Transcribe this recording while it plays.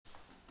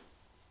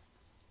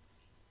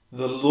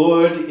The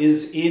Lord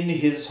is in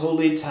his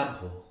holy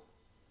temple.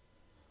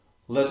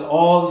 Let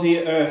all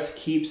the earth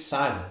keep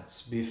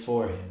silence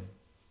before him.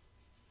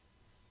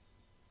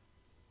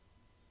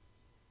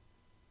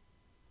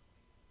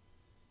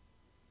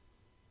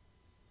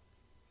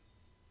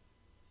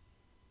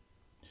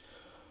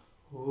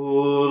 O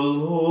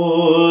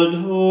Lord,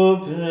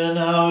 open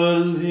our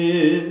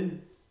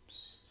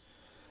lips,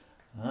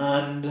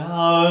 and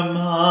our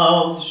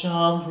mouth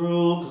shall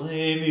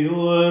proclaim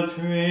your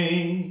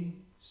praise.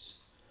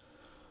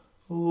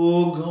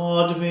 O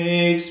God,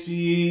 make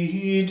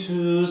speed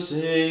to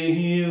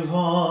save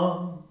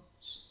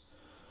us.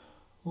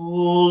 O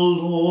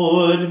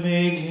Lord,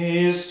 make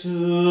haste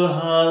to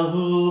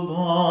help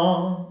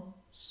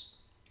us.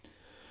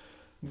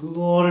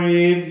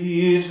 Glory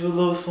be to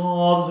the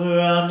Father,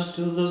 and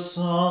to the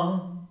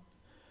Son,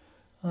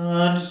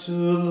 and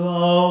to the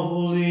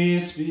Holy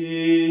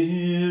Spirit,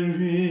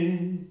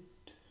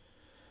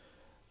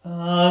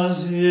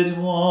 as it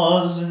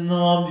was in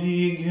the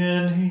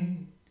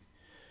beginning,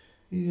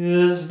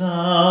 is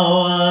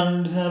now,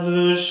 and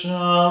ever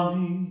shall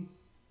be,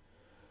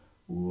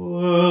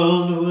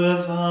 world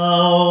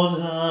without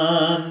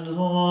end.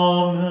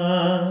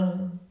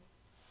 Amen.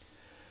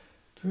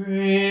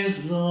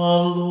 Praise the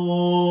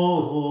Lord.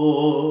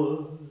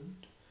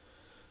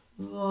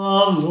 The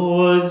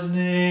Lord's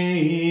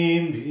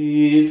name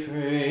be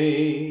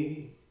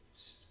praised.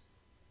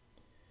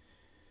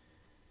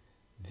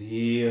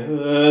 The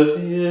earth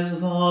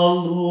is the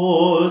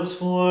Lord's,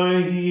 for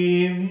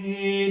he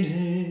made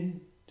it.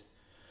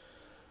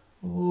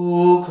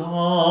 O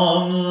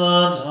come,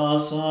 let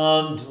us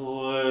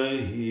adore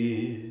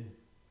him.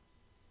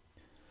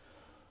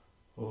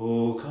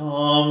 O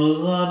come,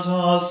 let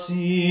us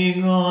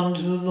sing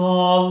unto the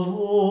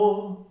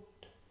Lord.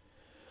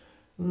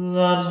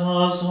 Let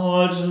us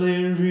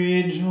heartily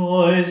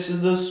rejoice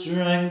in the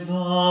strength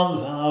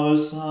of our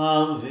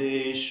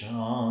salvation.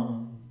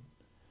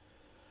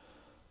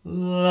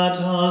 Let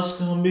us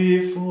come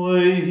before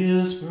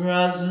his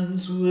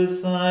presence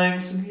with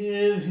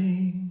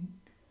thanksgiving,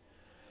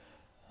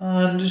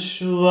 and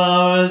show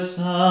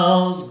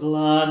ourselves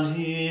glad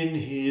in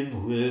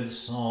him with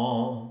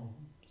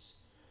psalms.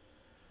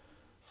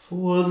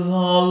 For the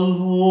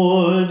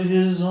Lord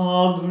is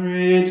a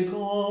great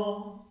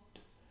God,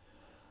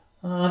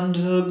 and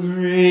a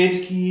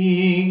great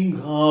King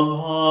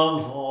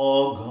above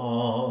all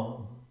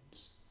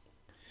gods.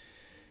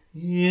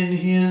 In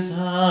his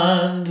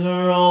hand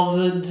are all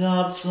the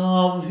depths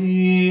of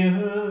the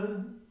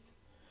earth,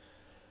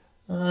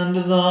 and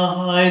the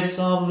heights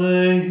of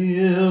the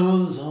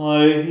hills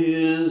are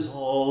his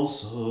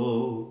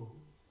also.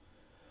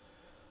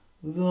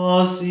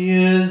 The sea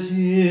is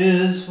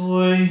his,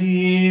 for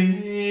he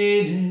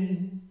made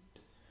it,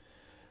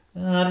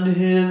 and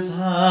his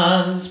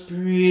hands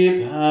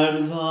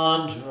prepared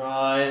the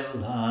dry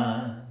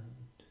land.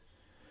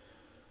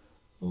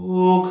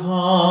 O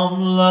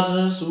come, let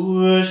us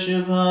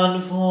worship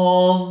and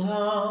fall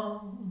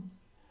down,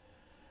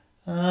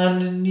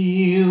 and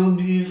kneel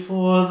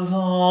before the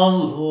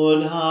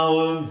Lord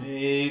our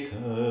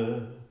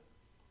Maker.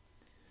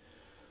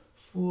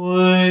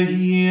 For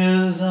he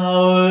is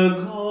our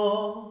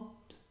God,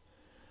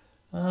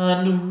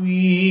 and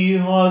we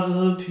are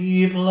the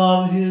people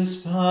of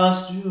his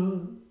pasture,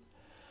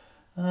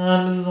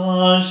 and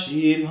the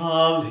sheep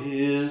of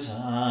his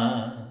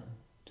hand.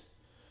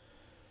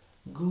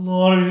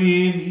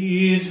 Glory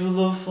be to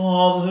the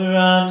Father,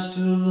 and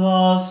to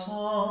the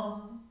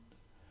Son,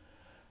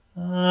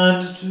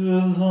 and to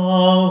the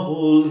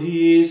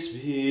Holy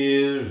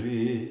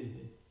Spirit,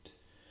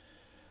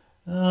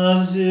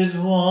 as it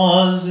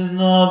was in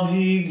the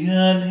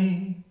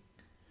beginning,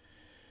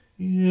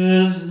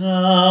 is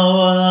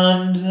now,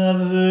 and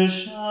ever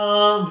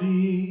shall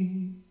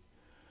be,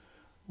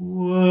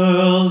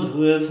 world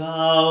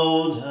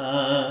without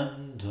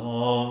end.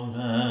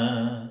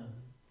 Amen.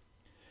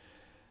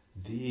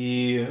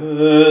 The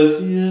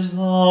earth is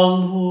the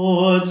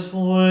Lord's,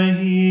 for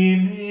he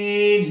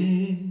made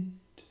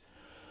it.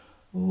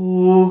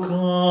 O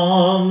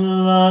come,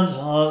 let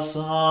us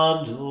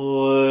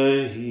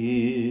adore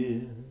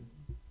him.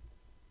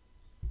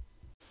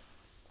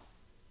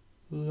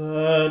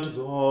 Let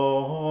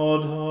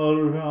God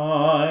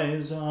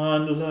arise,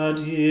 and let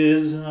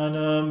his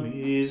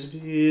enemies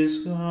be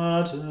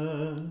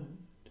scattered.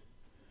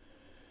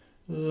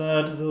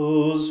 Let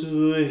those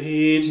who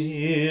hate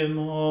him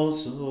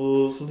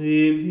also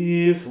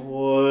flee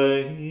before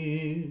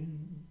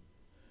him.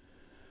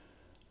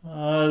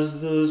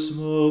 As the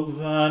smoke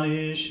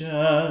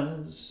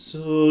vanishes,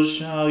 so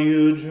shall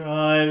you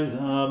drive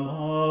them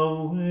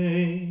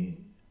away.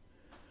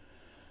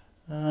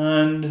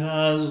 And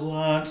as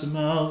wax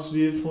melts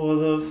before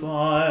the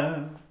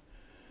fire,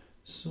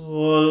 so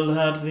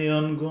let the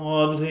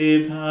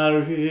ungodly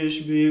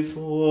perish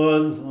before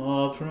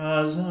the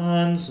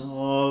presence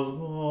of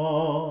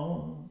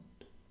God.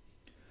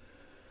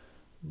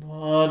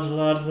 But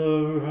let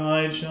the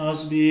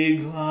righteous be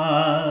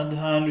glad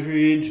and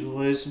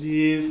rejoice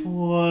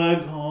before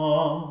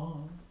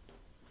God.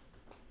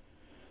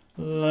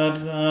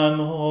 let them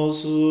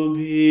also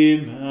be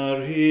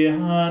merry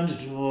and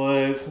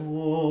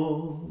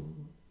joyful.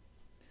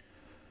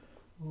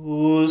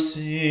 O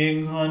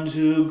sing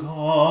unto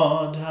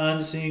God,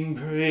 and sing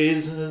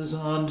praises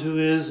unto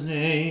his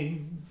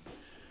name.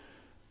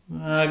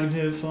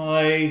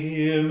 Magnify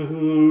him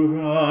who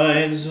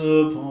rides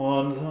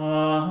upon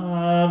the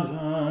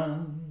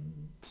heavens.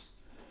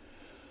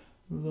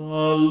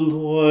 The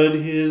Lord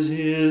is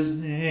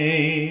his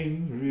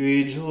name,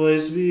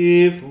 rejoice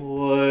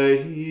before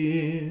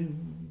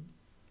him.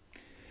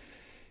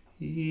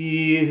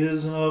 He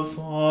is a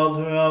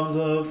father of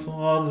the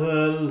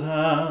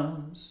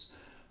fatherless,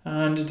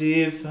 and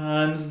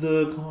defends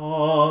the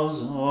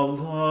cause of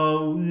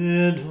the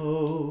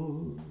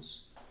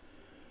widows.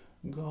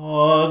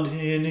 God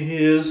in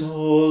his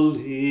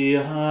holy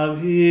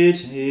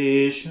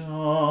habitation.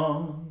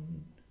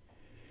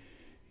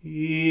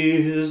 He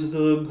is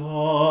the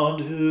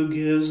God who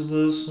gives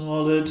the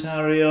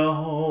solitary a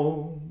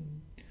home,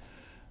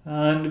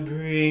 and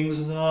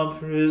brings the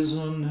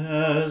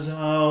prisoners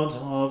out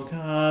of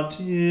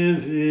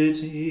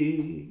captivity,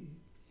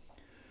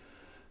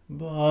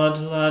 but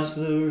lets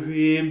the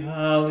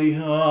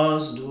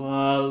rebellious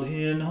dwell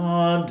in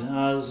a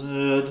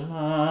desert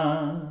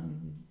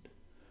land.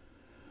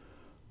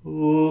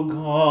 O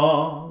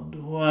God,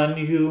 when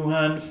you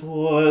went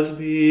forth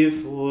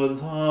before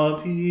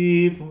the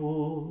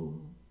people,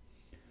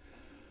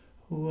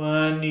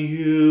 when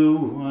you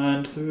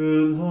went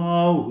through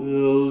the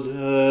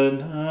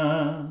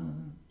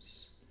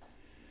wilderness,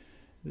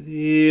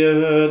 the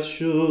earth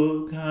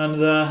shook and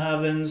the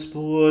heavens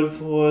poured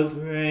forth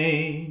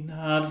rain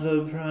at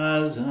the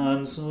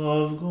presence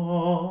of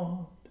God.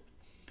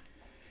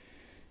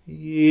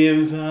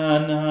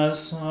 Even as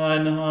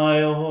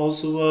Sinai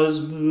also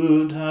was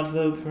moved at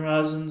the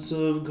presence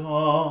of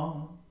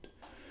God,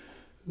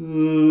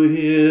 who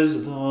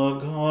is the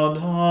God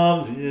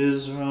of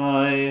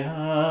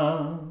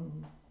Israel.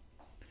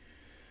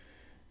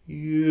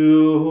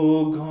 You,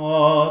 O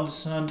God,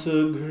 sent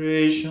a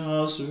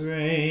gracious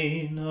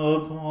rain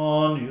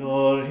upon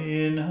your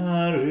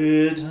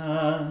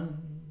inheritance,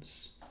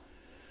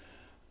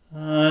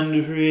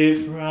 and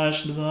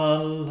refreshed the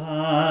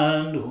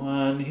land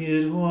when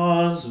it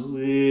was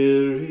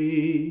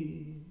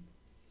weary.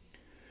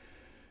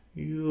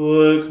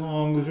 Your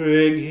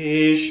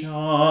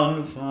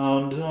congregation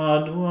found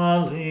a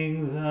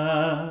dwelling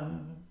there.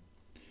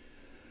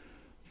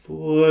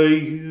 For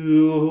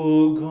you,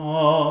 O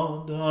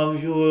God,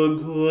 of your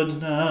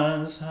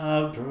goodness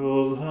have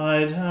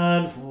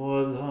provided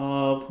for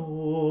the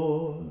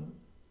poor.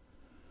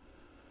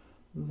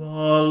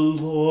 The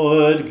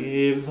Lord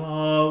gave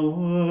the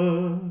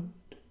word.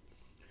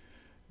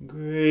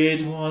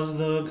 Great was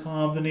the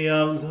company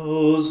of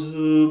those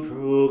who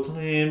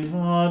proclaimed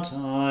the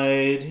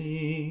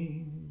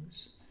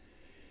tidings.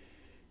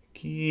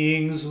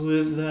 Kings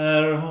with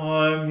their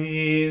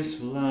armies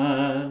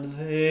fled,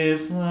 they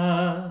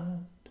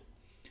fled,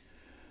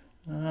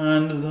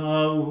 and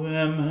the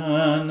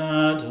women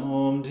at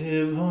home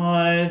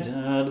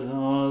divided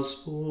the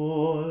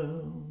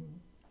spoil.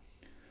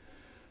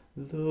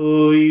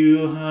 Though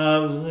you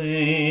have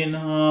lain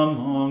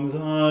among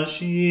the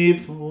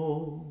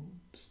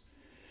sheepfolds,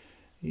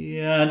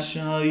 yet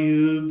shall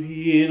you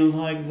be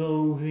like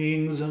the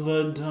wings of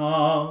a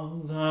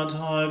dove that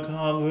are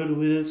covered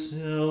with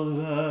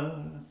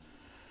silver,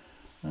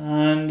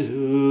 and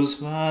whose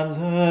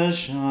feathers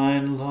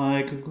shine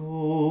like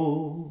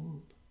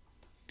gold.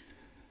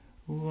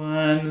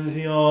 When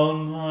the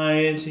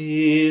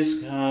Almighty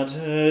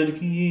scattered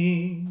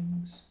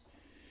kings,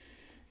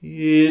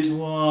 it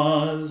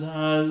was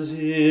as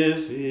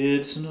if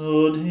it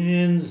snowed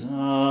in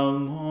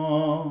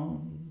Zalmon.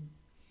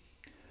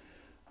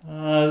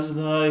 As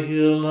the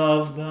hill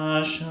of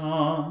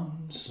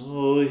Bashan,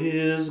 so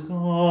is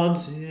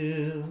God's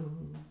hill,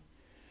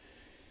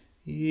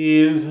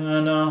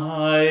 even a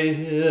high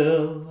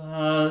hill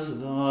as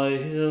the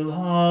hill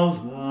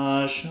of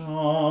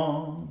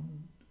Bashan.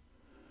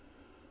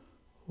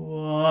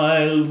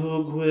 Why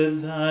look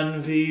with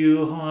envy,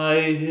 you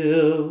high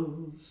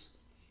hills?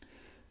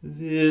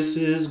 This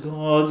is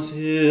God's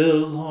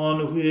hill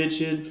on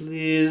which it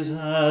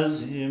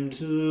pleases him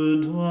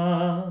to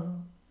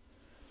dwell.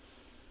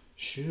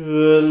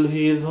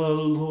 Surely the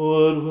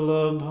Lord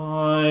will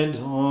abide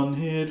on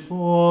it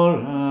forever.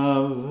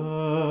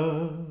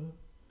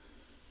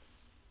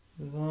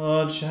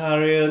 The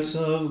chariots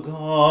of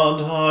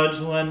God are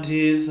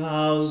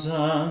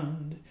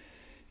 20,000,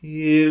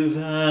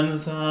 even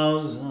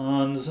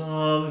thousands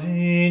of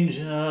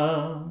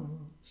angels.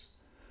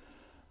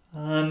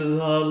 And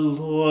the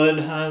Lord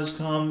has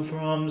come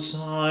from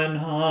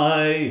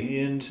Sinai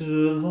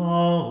into the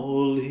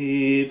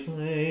holy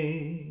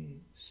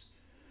place.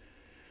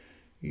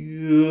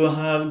 You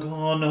have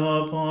gone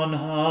up on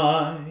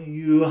high,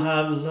 you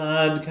have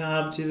led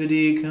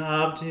captivity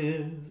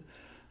captive,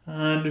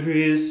 and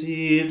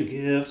received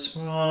gifts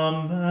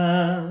from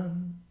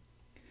men.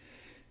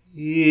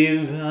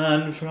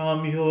 even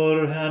from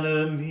your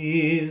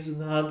enemies,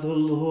 that the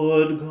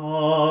Lord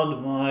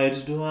God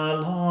might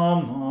dwell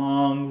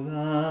among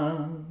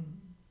them.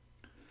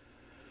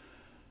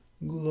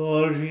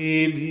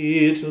 Glory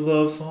be to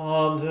the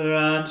Father,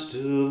 and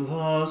to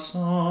the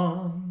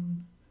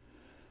Son,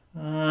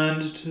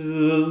 and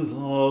to the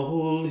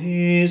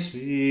Holy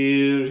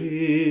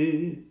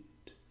Spirit,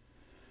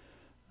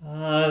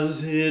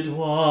 as it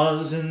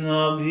was in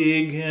the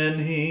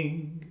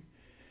beginning,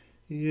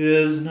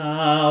 is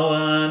now,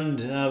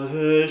 and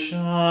ever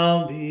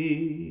shall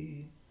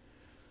be,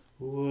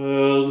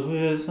 world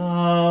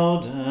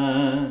without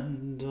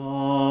end.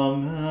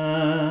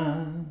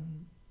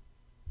 Amen.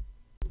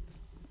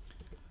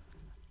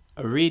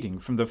 A reading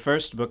from the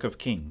first book of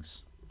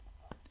Kings.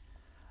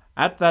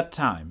 At that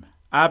time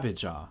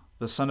Abijah,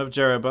 the son of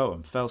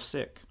Jeroboam, fell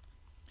sick.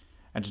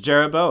 And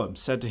Jeroboam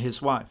said to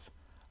his wife,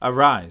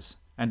 Arise,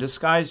 and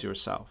disguise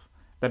yourself,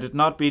 that it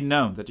not be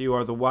known that you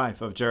are the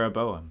wife of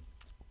Jeroboam,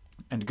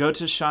 and go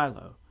to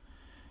Shiloh.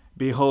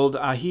 Behold,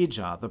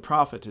 Ahijah the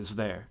prophet is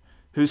there,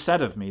 who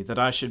said of me that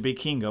I should be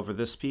king over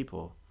this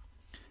people.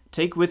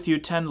 Take with you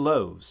 10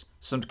 loaves,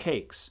 some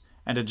cakes,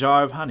 and a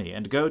jar of honey,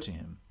 and go to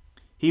him.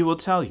 He will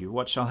tell you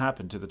what shall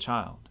happen to the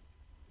child.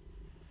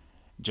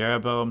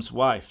 Jeroboam's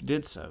wife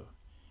did so.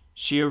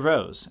 She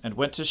arose and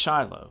went to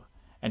Shiloh,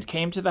 and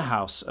came to the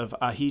house of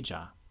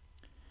Ahijah.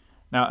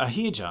 Now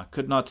Ahijah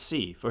could not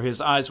see, for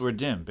his eyes were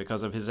dim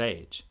because of his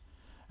age.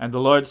 And the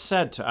Lord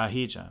said to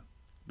Ahijah,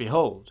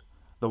 Behold,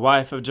 the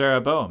wife of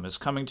Jeroboam is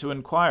coming to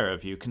inquire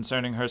of you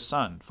concerning her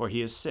son, for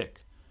he is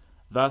sick.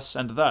 Thus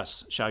and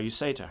thus shall you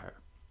say to her.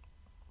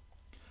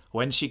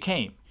 When she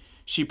came,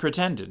 she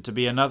pretended to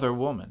be another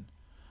woman.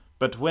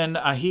 But when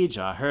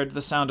Ahijah heard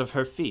the sound of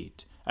her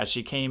feet, as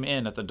she came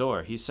in at the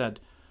door, he said,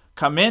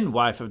 Come in,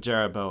 wife of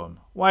Jeroboam.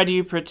 Why do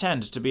you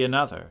pretend to be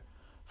another?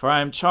 For I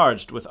am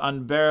charged with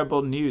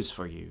unbearable news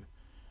for you.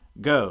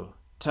 Go,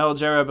 tell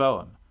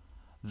Jeroboam,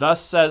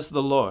 Thus says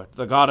the Lord,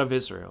 the God of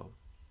Israel,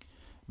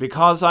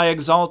 Because I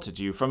exalted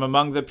you from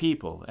among the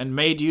people, and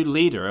made you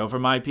leader over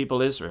my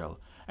people Israel,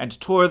 and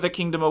tore the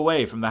kingdom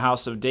away from the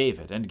house of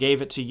David, and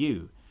gave it to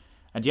you,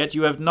 and yet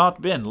you have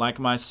not been like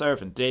my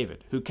servant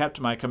David, who kept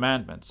my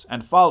commandments,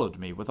 and followed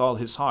me with all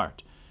his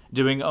heart,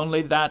 doing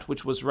only that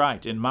which was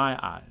right in my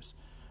eyes.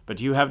 But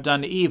you have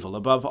done evil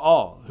above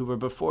all who were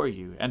before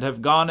you, and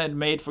have gone and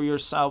made for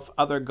yourself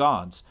other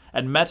gods,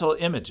 and metal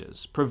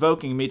images,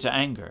 provoking me to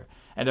anger,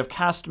 and have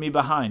cast me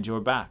behind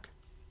your back.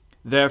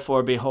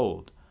 Therefore,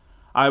 behold,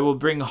 I will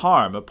bring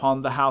harm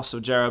upon the house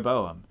of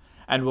Jeroboam,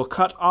 and will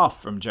cut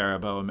off from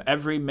Jeroboam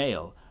every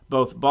male,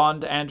 both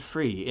bond and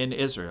free, in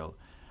Israel,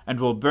 and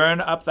will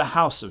burn up the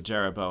house of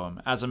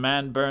Jeroboam, as a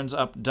man burns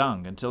up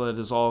dung until it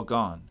is all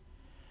gone.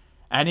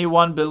 Any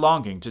one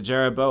belonging to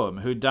Jeroboam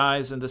who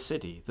dies in the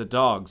city, the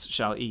dogs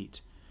shall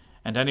eat,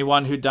 and any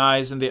one who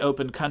dies in the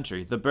open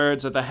country, the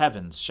birds of the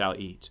heavens shall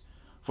eat,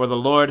 for the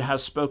Lord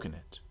has spoken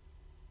it.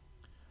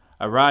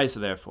 Arise,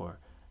 therefore,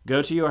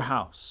 go to your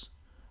house.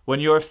 When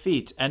your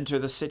feet enter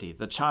the city,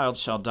 the child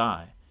shall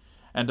die,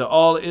 and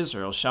all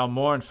Israel shall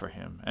mourn for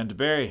him, and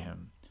bury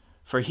him.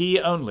 For he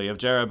only of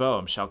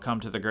Jeroboam shall come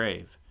to the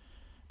grave,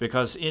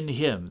 because in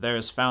him there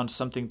is found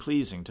something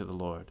pleasing to the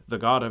Lord, the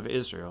God of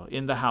Israel,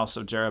 in the house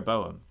of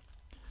Jeroboam.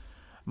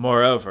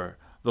 Moreover,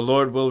 the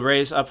Lord will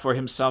raise up for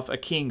himself a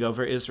king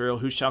over Israel,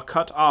 who shall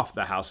cut off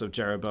the house of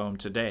Jeroboam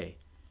today.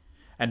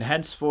 And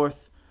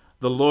henceforth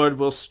the Lord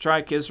will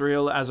strike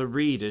Israel as a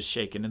reed is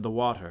shaken in the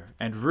water,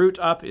 and root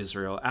up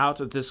Israel out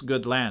of this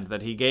good land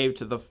that he gave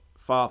to the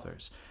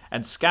fathers,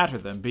 and scatter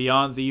them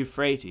beyond the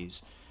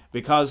Euphrates,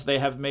 because they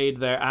have made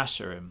their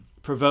Asherim,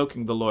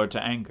 provoking the Lord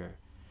to anger.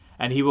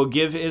 And he will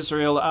give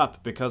Israel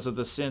up because of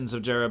the sins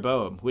of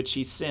Jeroboam, which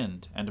he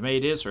sinned, and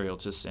made Israel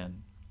to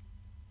sin.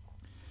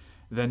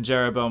 Then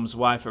Jeroboam's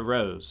wife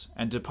arose,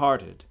 and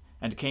departed,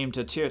 and came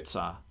to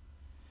Tirzah.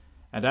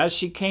 And as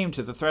she came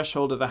to the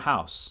threshold of the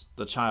house,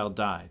 the child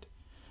died.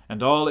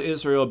 And all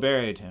Israel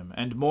buried him,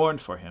 and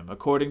mourned for him,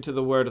 according to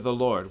the word of the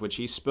Lord, which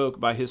he spoke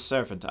by his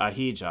servant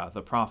Ahijah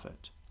the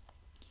prophet.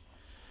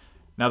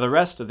 Now the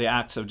rest of the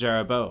acts of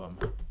Jeroboam,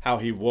 how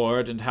he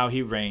warred and how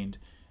he reigned,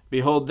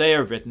 behold, they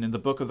are written in the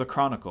book of the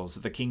Chronicles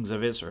of the kings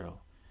of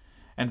Israel.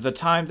 And the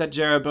time that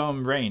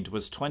Jeroboam reigned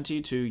was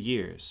 22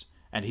 years,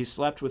 and he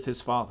slept with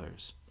his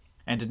fathers.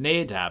 And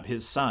Nadab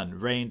his son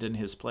reigned in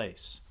his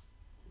place.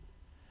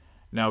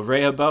 Now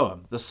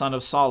Rehoboam the son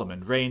of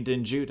Solomon reigned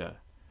in Judah.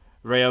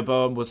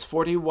 Rehoboam was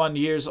 41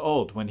 years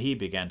old when he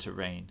began to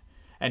reign,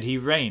 and he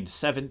reigned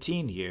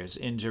 17 years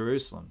in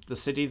Jerusalem, the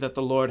city that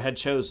the Lord had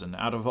chosen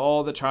out of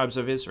all the tribes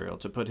of Israel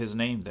to put his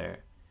name there.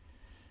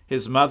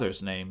 His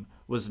mother's name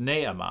was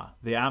Naamah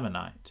the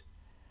Ammonite.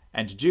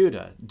 And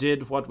Judah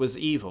did what was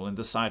evil in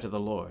the sight of the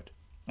Lord,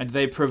 and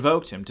they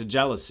provoked him to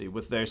jealousy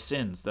with their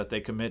sins that they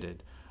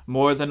committed,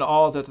 more than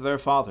all that their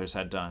fathers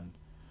had done.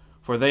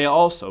 For they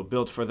also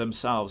built for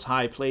themselves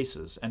high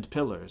places, and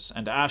pillars,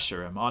 and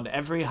Asherim on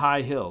every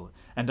high hill,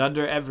 and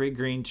under every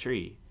green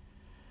tree.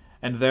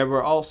 And there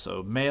were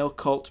also male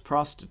cult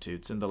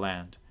prostitutes in the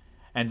land,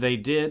 And they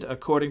did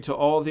according to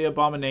all the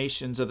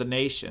abominations of the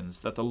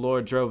nations that the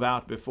Lord drove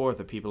out before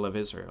the people of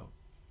Israel.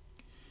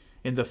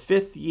 In the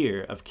 5th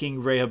year of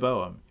King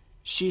Rehoboam,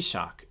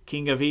 Shishak,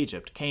 king of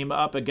Egypt, came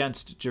up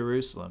against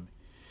Jerusalem.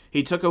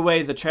 He took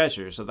away the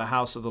treasures of the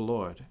house of the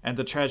Lord, and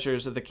the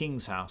treasures of the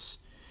king's house.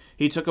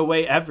 He took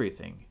away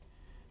everything.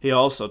 He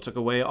also took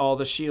away all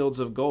the shields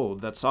of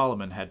gold that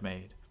Solomon had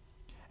made.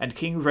 And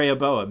King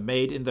Rehoboam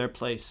made in their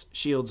place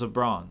shields of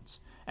bronze,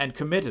 and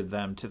committed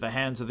them to the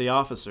hands of the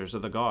officers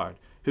of the guard,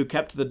 who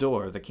kept the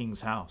door of the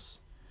king's house.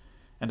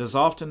 And as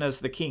often as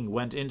the king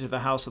went into the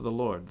house of the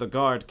Lord, the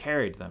guard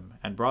carried them,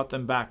 and brought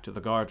them back to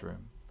the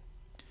guardroom.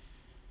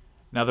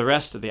 Now the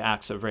rest of the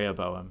acts of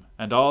Rehoboam,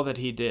 and all that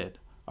he did,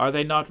 are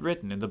they not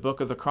written in the book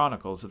of the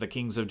Chronicles of the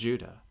kings of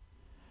Judah?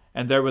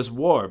 And there was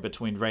war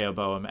between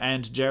Rehoboam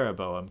and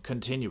Jeroboam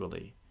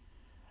continually.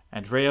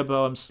 And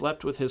Rehoboam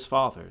slept with his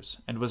fathers,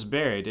 and was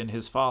buried in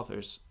his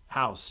father's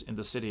house in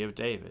the city of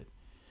David.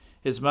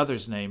 His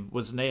mother's name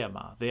was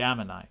Naamah the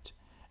Ammonite,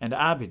 and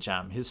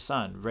Abijam his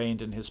son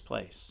reigned in his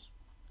place.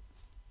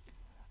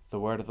 The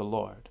word of the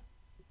Lord.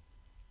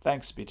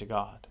 Thanks be to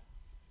God.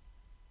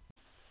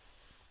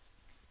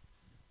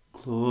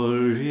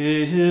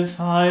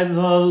 Glorify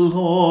the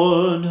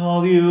Lord,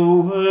 all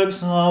you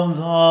works of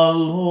the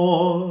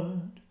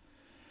Lord.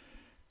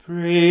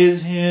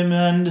 Praise him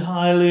and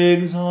highly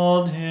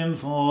exalt him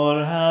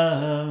forever.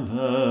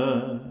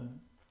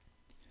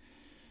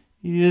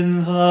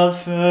 In the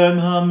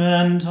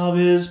firmament of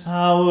his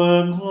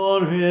power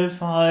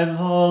glorify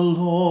the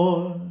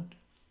Lord.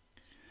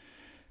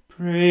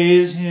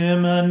 Praise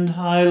him and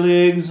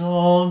highly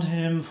exalt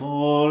him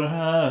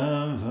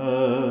forever.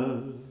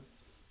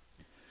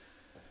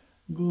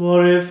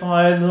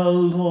 Glorify the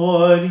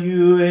Lord,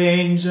 you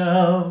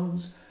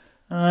angels,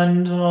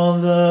 and all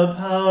the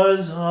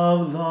powers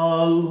of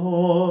the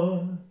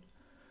Lord.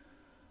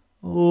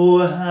 O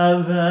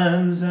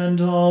heavens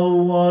and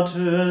all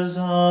waters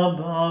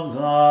above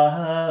the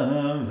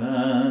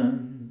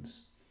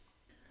heavens,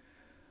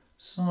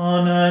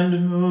 sun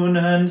and moon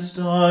and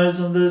stars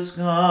of the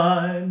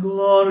sky,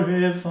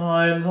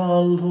 glorify the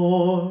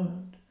Lord.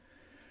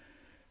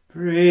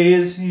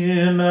 Praise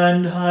him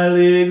and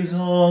highly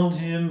exalt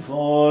him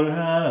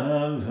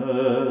forever.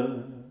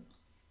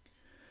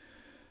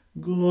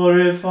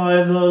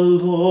 Glorify the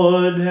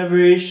Lord,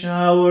 every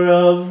shower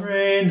of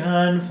rain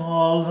and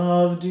fall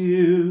of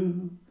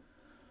dew,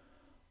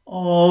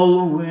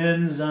 all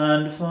winds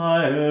and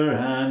fire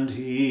and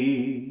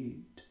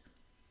heat.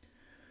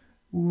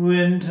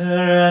 Winter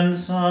and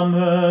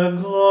summer,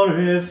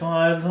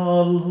 glorify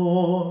the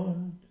Lord.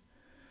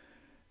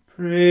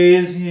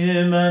 Praise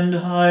him and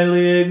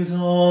highly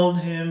exalt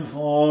him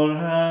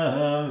forever.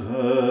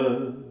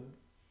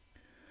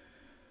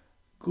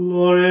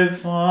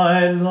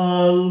 Glorify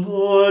the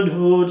Lord,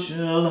 O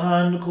chill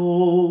and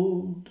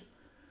cold,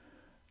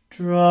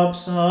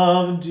 drops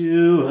of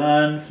dew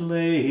and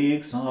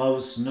flakes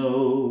of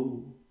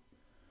snow,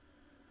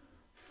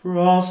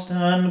 frost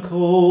and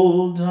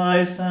cold,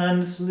 ice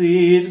and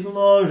sleet,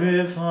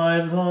 glorify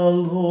the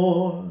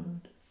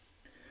Lord.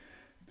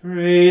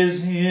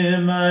 Praise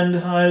him and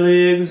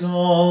highly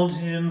exalt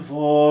him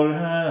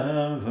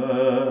forever.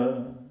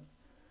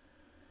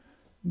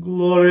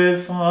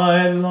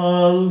 Glorify the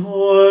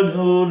Lord,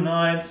 O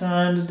nights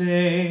and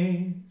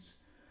days,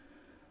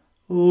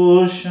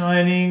 O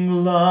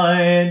shining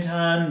light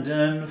and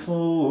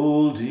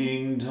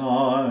enfolding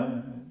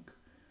dark.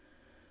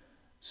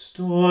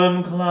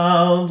 Storm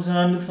clouds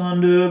and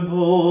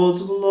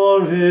thunderbolts,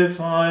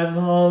 glorify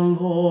the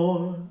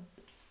Lord.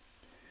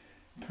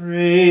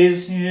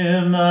 Praise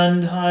him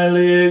and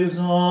highly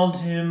exalt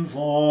him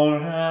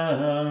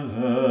forever.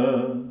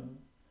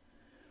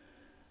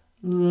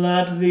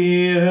 Let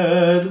the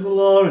earth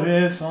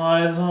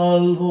glorify the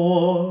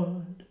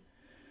Lord.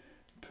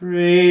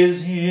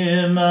 Praise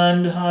him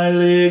and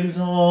highly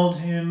exalt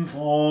him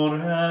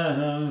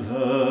forever.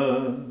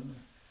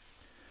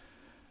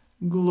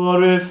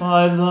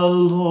 Glorify the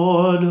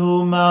Lord,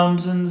 O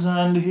mountains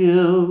and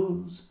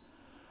hills,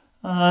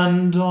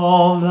 and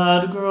all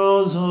that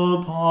grows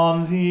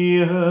upon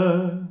the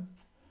earth.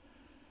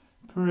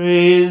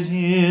 Praise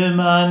him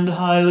and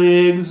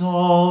highly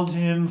exalt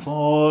him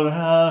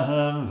forever.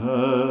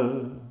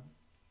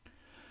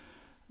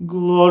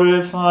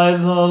 Glorify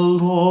the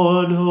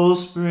Lord, O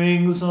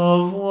springs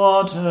of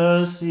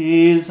water,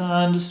 seas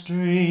and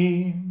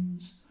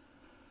streams,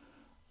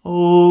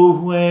 O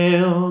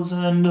whales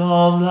and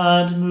all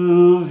that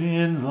move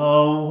in the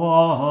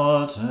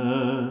waters.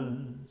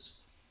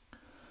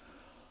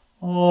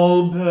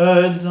 All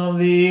birds of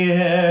the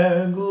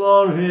air,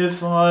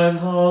 glorify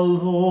the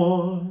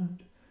Lord.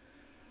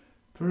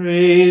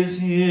 Praise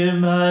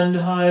him and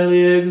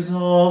highly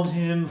exalt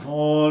him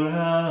forever.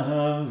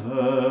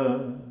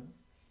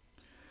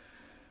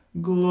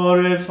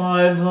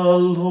 Glorify the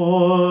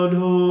Lord,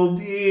 O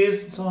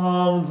beasts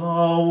of the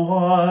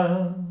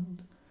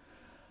wild,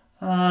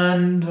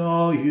 and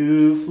all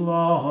you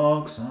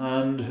flocks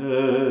and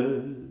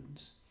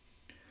herds.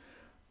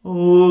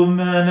 O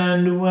men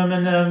and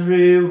women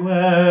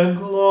everywhere,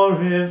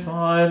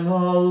 glorify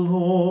the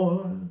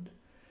Lord.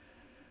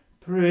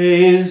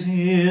 Praise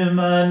him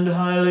and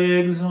highly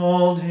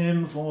exalt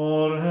him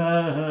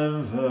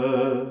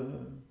forever.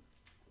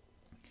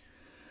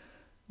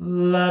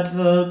 Let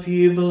the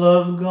people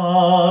of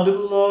God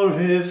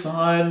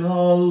glorify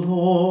the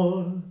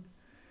Lord.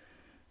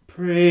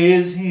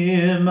 Praise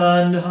him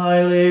and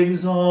highly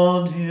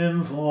exalt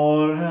him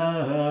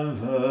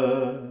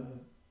forever.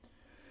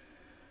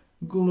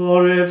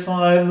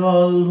 Glorify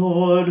the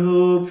Lord,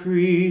 O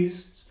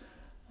priests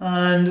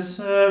and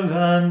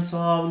servants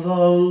of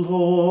the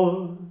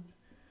Lord.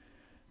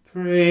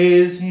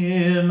 Praise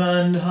him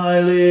and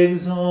highly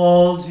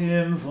exalt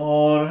him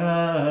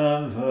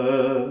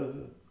forever.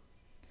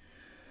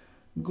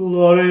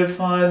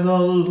 Glorify the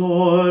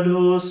Lord,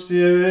 O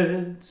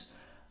spirits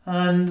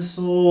and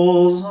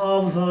souls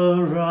of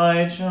the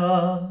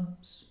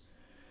righteous.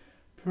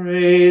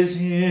 Praise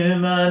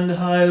him and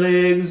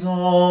highly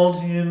exalt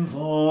him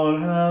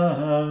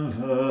forever.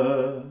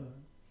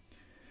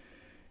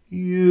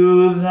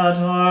 You that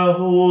are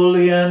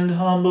holy and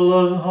humble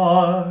of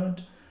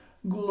heart,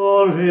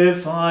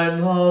 glorify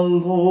the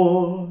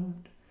Lord.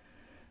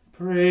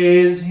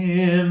 Praise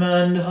him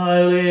and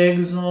highly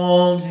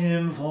exalt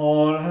him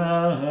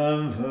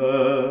forever.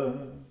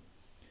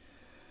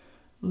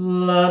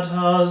 Let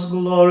us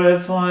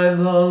glorify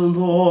the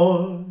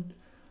Lord,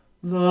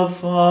 the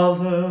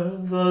Father,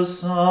 the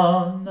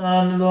Son,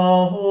 and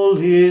the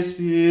Holy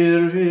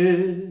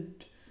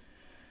Spirit.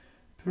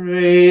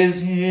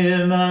 Praise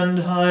him and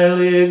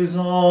highly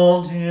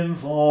exalt him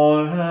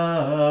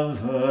forever.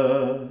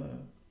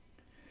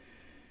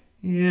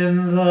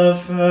 In the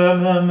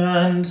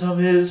firmament of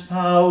his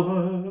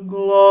power,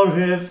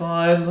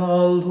 glorify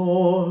the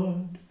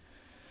Lord.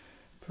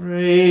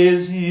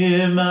 Praise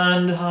him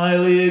and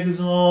highly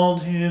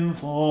exalt him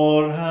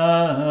forever.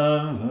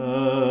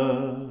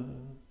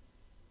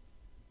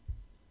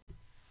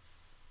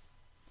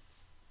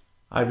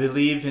 I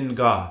believe in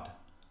God,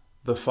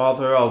 the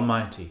Father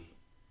Almighty,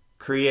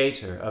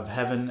 Creator of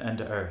heaven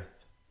and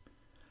earth.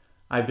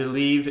 I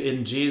believe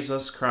in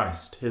Jesus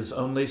Christ, his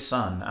only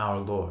Son, our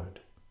Lord.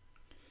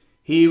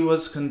 He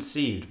was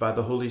conceived by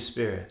the Holy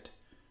Spirit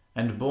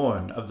and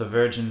born of the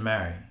Virgin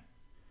Mary.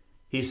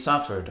 He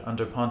suffered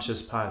under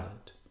Pontius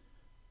Pilate,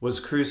 was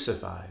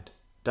crucified,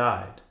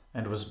 died,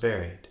 and was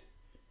buried.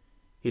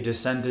 He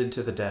descended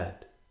to the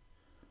dead.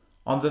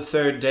 On the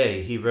third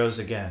day he rose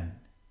again.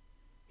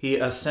 He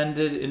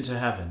ascended into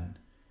heaven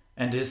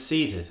and is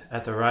seated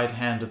at the right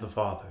hand of the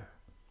Father.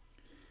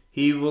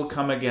 He will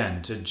come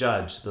again to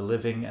judge the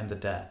living and the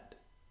dead.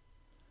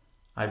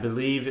 I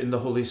believe in the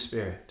Holy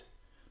Spirit,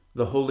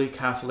 the Holy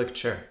Catholic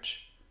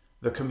Church,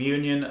 the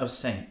communion of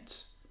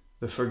saints,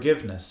 the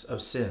forgiveness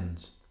of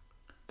sins,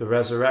 the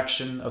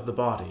resurrection of the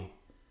body,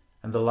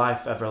 and the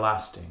life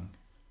everlasting.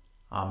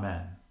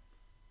 Amen.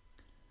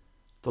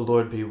 The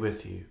Lord be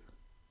with you.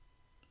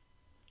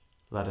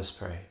 Let us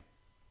pray.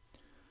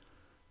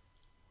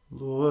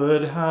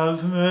 Lord,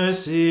 have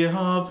mercy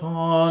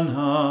upon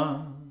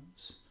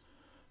us.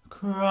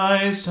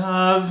 Christ,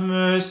 have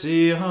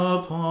mercy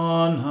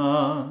upon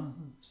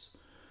us.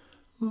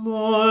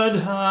 Lord,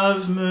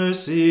 have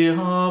mercy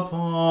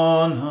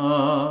upon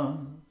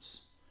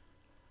us.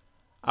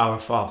 Our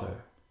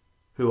Father,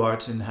 who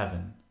art in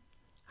heaven,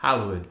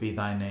 hallowed be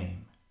thy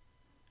name.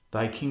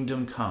 Thy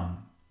kingdom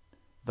come,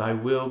 thy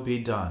will be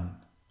done,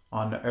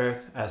 on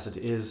earth as it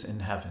is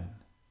in heaven.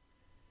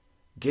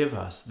 Give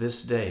us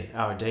this day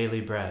our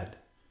daily bread,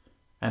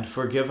 and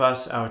forgive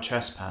us our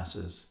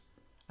trespasses,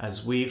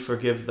 as we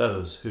forgive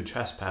those who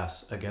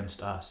trespass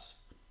against us.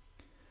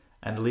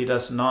 And lead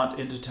us not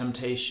into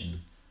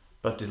temptation,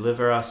 but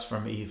deliver us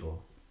from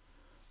evil.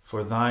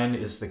 For thine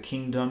is the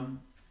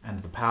kingdom, and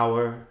the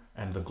power,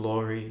 and the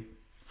glory,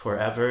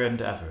 forever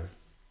and ever.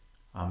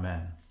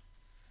 Amen.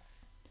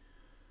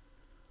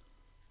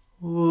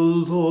 O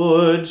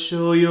Lord,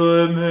 show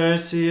your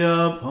mercy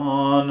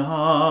upon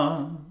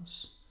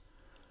us,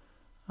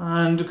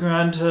 and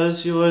grant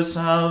us your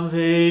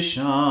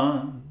salvation.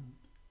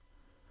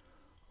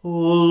 O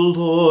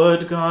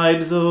Lord,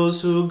 guide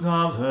those who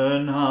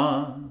govern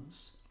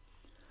us,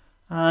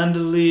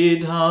 and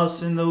lead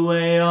us in the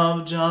way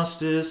of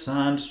justice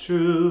and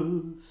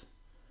truth.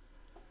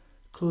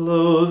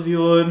 Clothe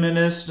your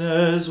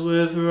ministers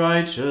with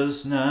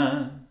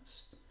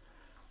righteousness,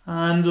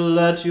 and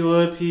let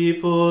your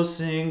people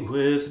sing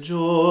with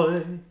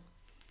joy.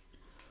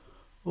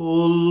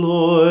 O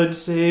Lord,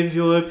 save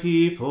your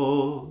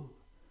people,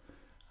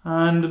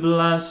 and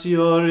bless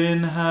your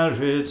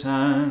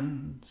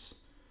inheritance.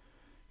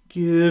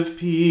 Give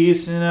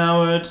peace in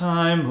our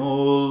time,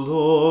 O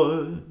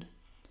Lord,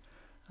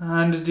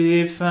 and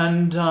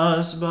defend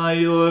us by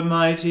your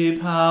mighty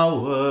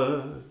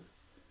power.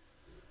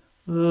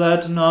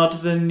 Let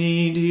not the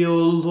needy, O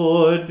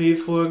Lord, be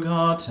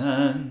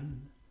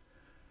forgotten,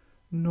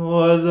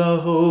 nor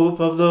the hope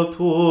of the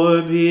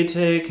poor be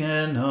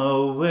taken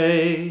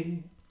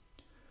away.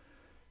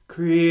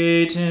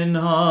 Create in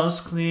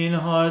us clean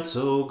hearts,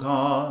 O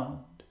God,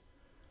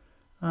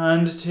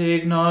 and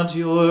take not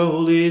your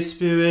Holy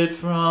Spirit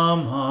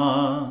from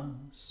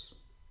us.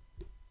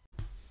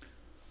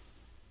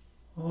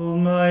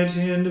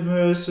 Almighty and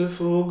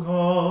merciful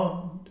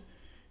God,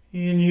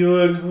 in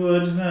your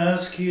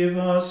goodness keep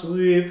us,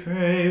 we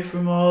pray,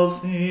 from all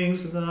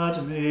things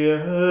that may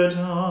hurt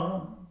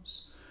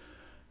us,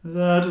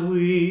 that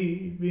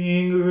we,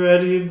 being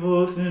ready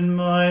both in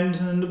mind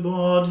and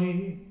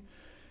body,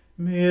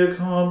 may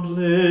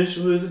accomplish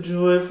with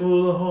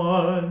joyful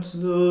hearts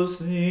those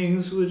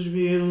things which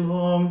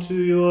belong to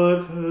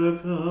your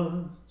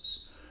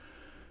purpose.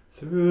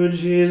 Through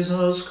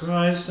Jesus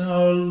Christ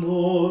our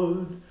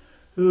Lord,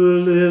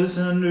 who lives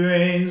and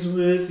reigns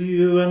with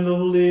you and the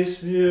Holy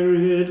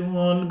Spirit,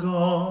 one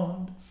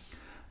God,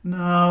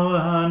 now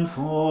and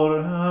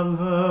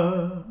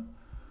forever.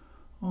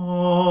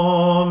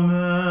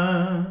 Amen.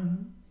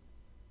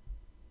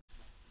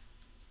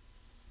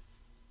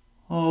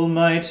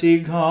 Almighty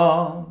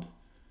God,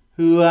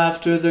 who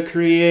after the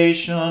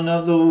creation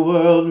of the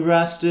world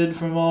rested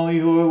from all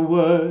your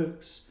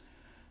works,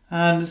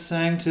 and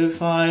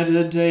sanctified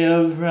a day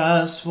of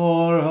rest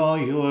for all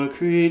your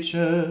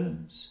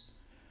creatures,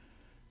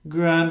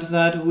 grant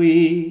that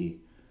we,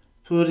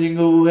 putting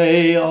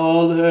away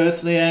all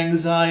earthly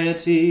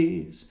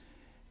anxieties,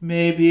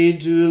 may be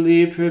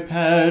duly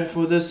prepared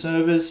for the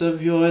service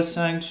of your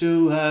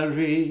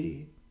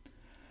sanctuary,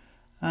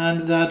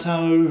 and that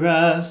our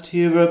rest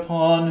here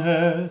upon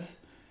earth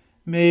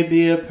may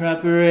be a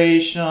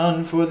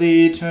preparation for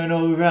the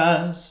eternal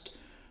rest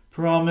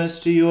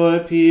promised to your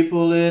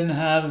people in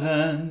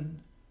heaven.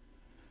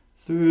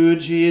 Through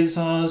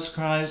Jesus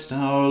Christ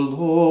our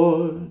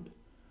Lord.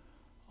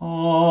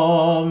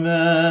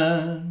 Amen.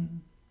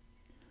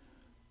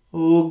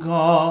 O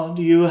God,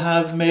 you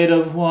have made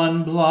of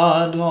one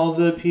blood all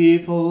the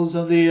peoples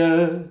of the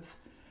earth,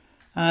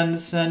 and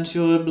sent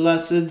your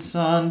blessed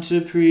Son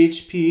to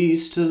preach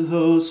peace to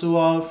those who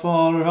are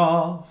far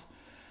off,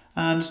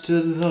 and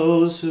to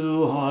those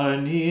who are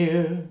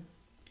near.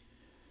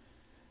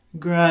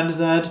 Grant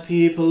that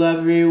people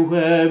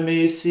everywhere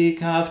may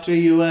seek after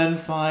you and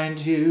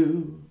find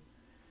you.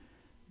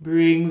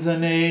 Bring the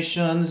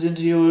nations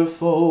into your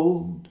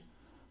fold.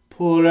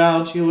 Pour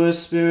out your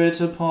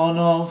Spirit upon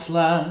all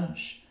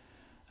flesh,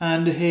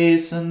 and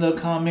hasten the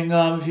coming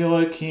of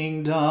your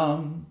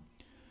kingdom.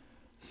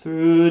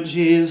 Through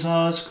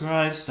Jesus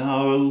Christ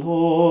our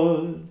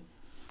Lord.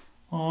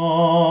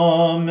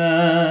 Amen.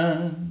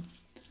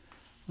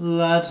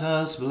 Let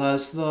us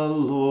bless the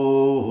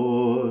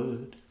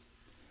Lord.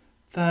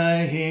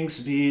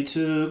 Thanks be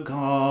to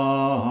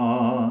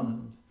God.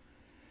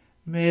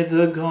 May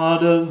the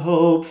God of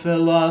hope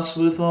fill us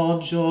with all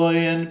joy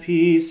and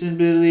peace in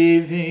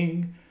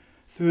believing,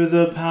 through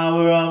the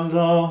power of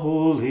the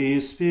Holy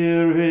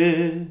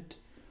Spirit.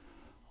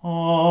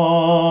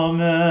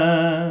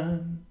 Amen.